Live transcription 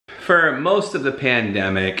For most of the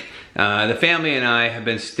pandemic, the family and I have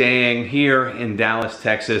been staying here in Dallas,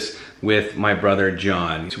 Texas with my brother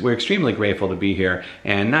John. We're extremely grateful to be here,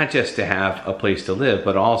 and not just to have a place to live,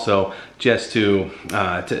 but also just to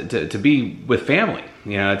be with family.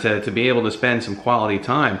 You know, to be able to spend some quality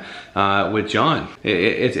time with John.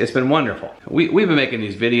 It's been wonderful. We've been making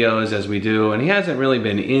these videos as we do, and he hasn't really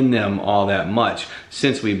been in them all that much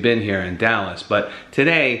since we've been here in Dallas. But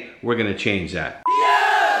today, we're gonna change that. Yes!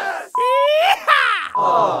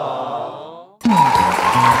 Aww.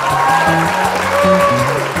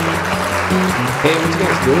 Hey, what you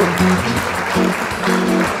guys doing?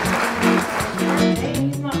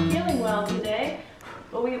 He's not feeling well today,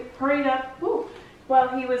 but we hurried up while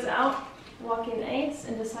he was out walking the eggs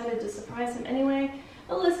and decided to surprise him anyway.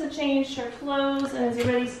 Alyssa changed her clothes and is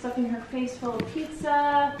already stuffing her face full of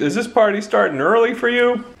pizza. Is this party starting early for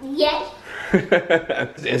you? Yes.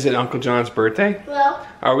 Is it Uncle John's birthday? Well.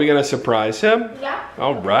 Are we gonna surprise him? Yeah.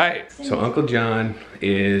 All right. So Uncle John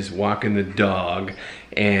is walking the dog,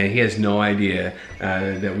 and he has no idea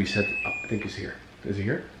that we said, oh, I think he's here. Is he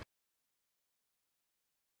here?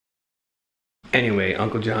 Anyway,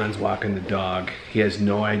 Uncle John's walking the dog. He has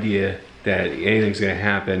no idea that anything's gonna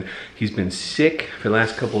happen. He's been sick for the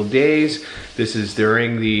last couple of days. This is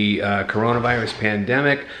during the coronavirus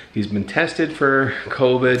pandemic. He's been tested for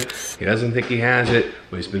COVID. He doesn't think he has it,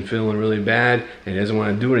 but he's been feeling really bad and he doesn't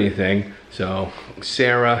wanna do anything. So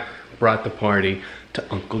Sarah brought the party to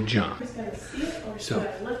Uncle John. I'm just gonna see it, or should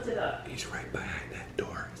I lift it up? He's right behind that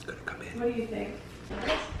door. He's gonna come in. What do you think?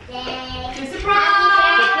 Surprise!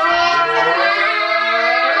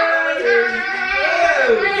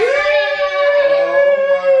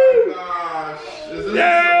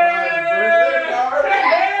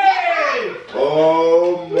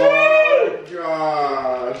 Oh my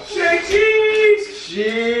gosh! Say cheese!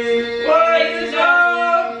 Cheese! What is it?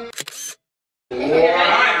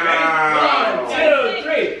 Wow! 1, 2,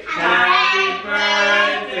 3. Happy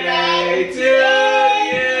birthday to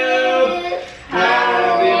you!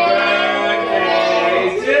 Happy birthday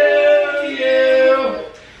to you!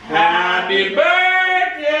 Happy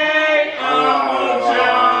birthday, Uncle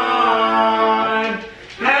John!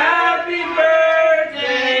 Happy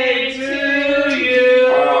birthday to you!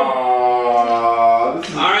 Aww, this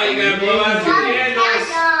is Alright, you gotta blow out your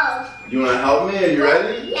candles. You wanna help me? Are you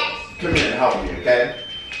ready? Yes. Come here and help me, okay?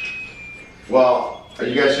 Well, are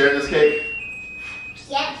you guys sharing this cake?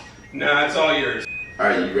 Yes. Nah, it's all yours.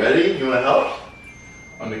 Alright, you ready? You wanna help?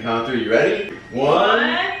 On the count of 3, you ready?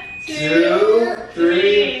 1, 2,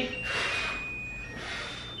 3.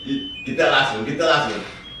 Get that last one, get that last one.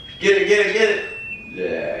 Get it, get it, get it.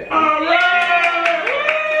 Yeah. Alright!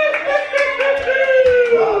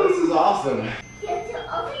 Wow, this is awesome. You have to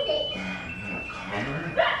open it.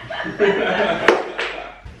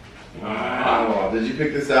 Wow, did you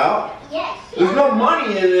pick this out? Yes. There's no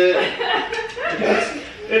money in it.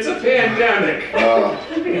 It's a pandemic.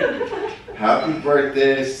 Happy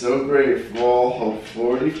birthday, so grateful. Hope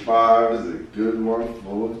 45 is a good one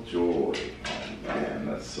full of joy. Oh man,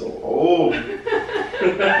 that's so old.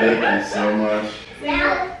 Thank you so much.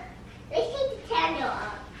 Now, let's take the candle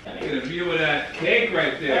off. Get a view of that cake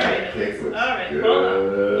right there. Cake looks Alright, good.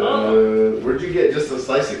 hold Where'd you get just a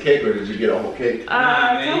slice of cake, or did you get a whole cake?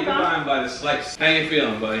 Nah, man, you can buy them by the slice. How you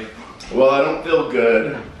feeling, buddy? Well, I don't feel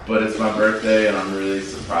good, but it's my birthday, and I'm really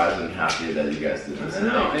surprised and happy that you guys did this. I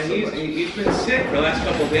know, and Thank you so much. he's been sick for the last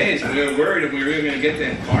couple of days, and we were worried if we were even going to get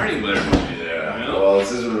that party with him. Yeah. You know? Well,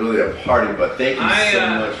 this isn't really a party, but thank you so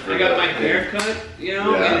much for I got my that. haircut, you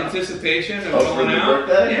know, Yeah. in anticipation of Oh, for going the out.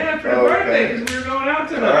 birthday? Yeah, for the Oh, birthday, okay. because we were going out All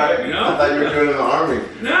tonight, right. you I know? thought you were doing it in the army.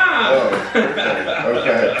 Nah! Oh,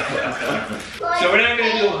 okay. So we're not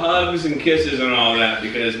going to do hugs and kisses and all that,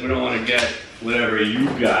 because we don't want to get whatever you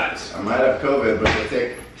got. I might have COVID, but it'll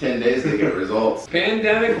take 10 days to get results.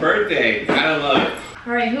 Pandemic birthday, gotta love it.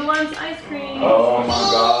 Alright, who wants ice cream? Oh my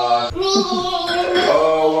god. Me.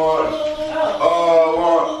 Oh, I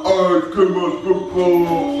want ice cream and sprinkle.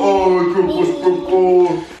 Ice cream and sprinkle.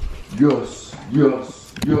 Yes,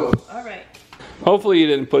 yes, yes. Alright. Hopefully you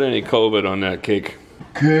didn't put any COVID on that cake.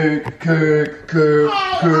 Cake, cake, cake,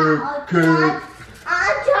 cake, cake.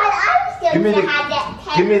 Give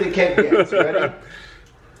me the cake dance, ready?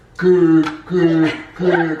 Cake, cake,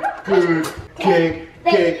 cake, cake, cake,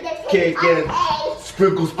 cake, cake, and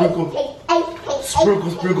sprinkle, sprinkle.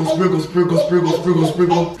 Sprinkle, sprinkle, sprinkle, sprinkle, sprinkle, sprinkle,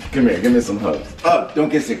 sprinkle. Come here, give me some hugs. Oh, don't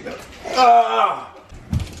get sick though. Ah!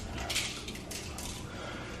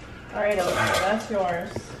 Alright, Alyssa, that's yours.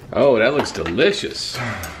 Oh, that looks delicious.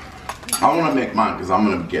 I want to make mine because I'm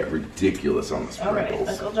going to get ridiculous on the Alright, sprinkles.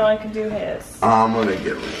 Uncle John can do his. I'm going to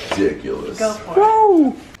get ridiculous. Go for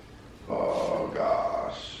it.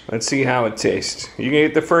 Let's see how it tastes. You gonna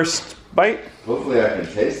get the first bite? Hopefully I can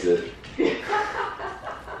taste it.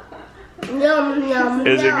 Yum, yum,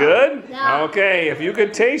 Is it yum. good? No. Okay, if you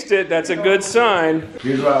could taste it, that's a good sign.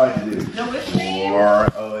 Here's what I like to do. No whipped cream.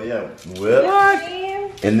 Oh yeah, whip.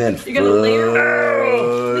 And then You're gonna layer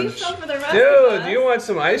fudge. Please some for the rest of Dude, us. do you want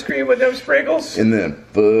some ice cream with them sprinkles? And then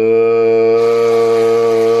fudge.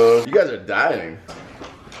 You guys are dying.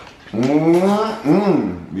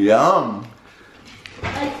 Yum.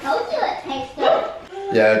 I told you it tastes good.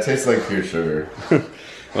 Yeah, it tastes like pure sugar.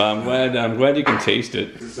 Well, I'm glad you can taste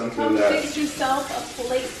it. This is something Come that. fix yourself a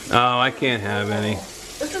plate. Oh, I can't have any.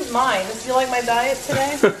 This is mine. Do you like my diet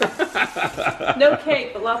today? No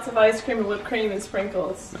cake, but lots of ice cream and whipped cream and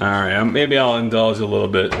sprinkles. All right, maybe I'll indulge a little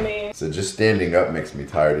bit. I mean, So just standing up makes me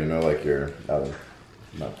tired. You know, like you're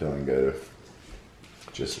not feeling good.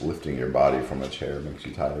 Just lifting your body from a chair makes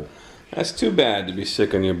you tired. That's too bad to be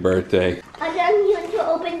sick on your birthday. I want you to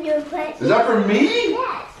open your present. Is that for me?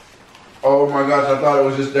 Yes. Oh my gosh, I thought it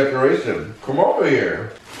was just decoration. Come over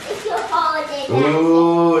here. It's your holiday basket.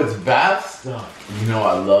 Ooh, it's bath stuff. You know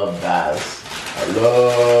I love baths. I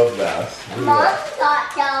love baths. Look at Mom that.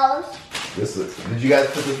 got those. This is, did you guys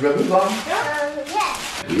put this ribbon on?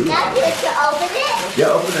 Yes. Ooh. Now you have to open it.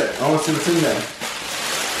 Yeah, open it. I want to see what's in there.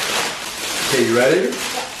 Okay, you ready?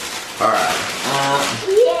 Alright.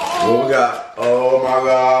 Yeah. What we got? Oh my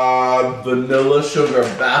god. Vanilla sugar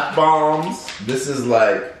bath bombs. This is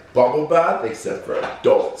like bubble bath except for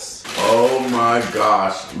adults. Oh my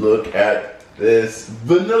gosh. Look at this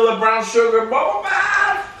vanilla brown sugar bubble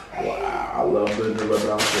bath. Wow. I love vanilla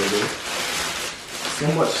brown sugar.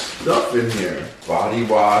 So much stuff in here. Body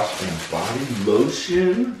wash and body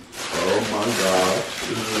lotion. Oh my gosh.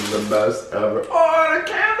 This is the best ever. Oh, and a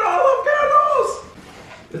candle. I love candles.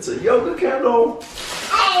 It's a yoga candle.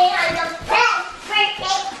 Hey, I'm the best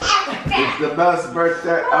birthday ever. It's the best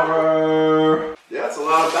birthday ever. Yeah, it's a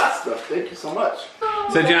lot of bad stuff. Thank you so much.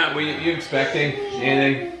 So, John, were you expecting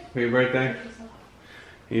anything for your birthday?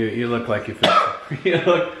 You look like you feel.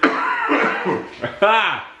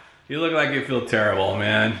 You look like you feel terrible,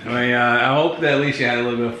 man. I hope that at least you had a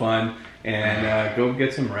little bit of fun and go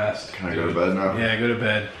get some rest. Can I go to bed now? Yeah, go to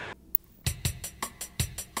bed.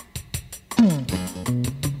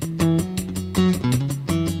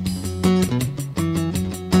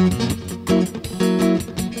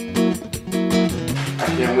 I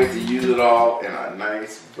can't wait to use it all in a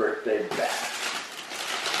nice birthday bath.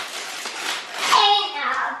 Ain't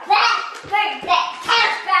our best birthday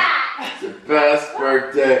ever. It's the best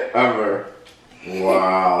birthday ever.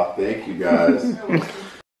 Wow, thank you guys.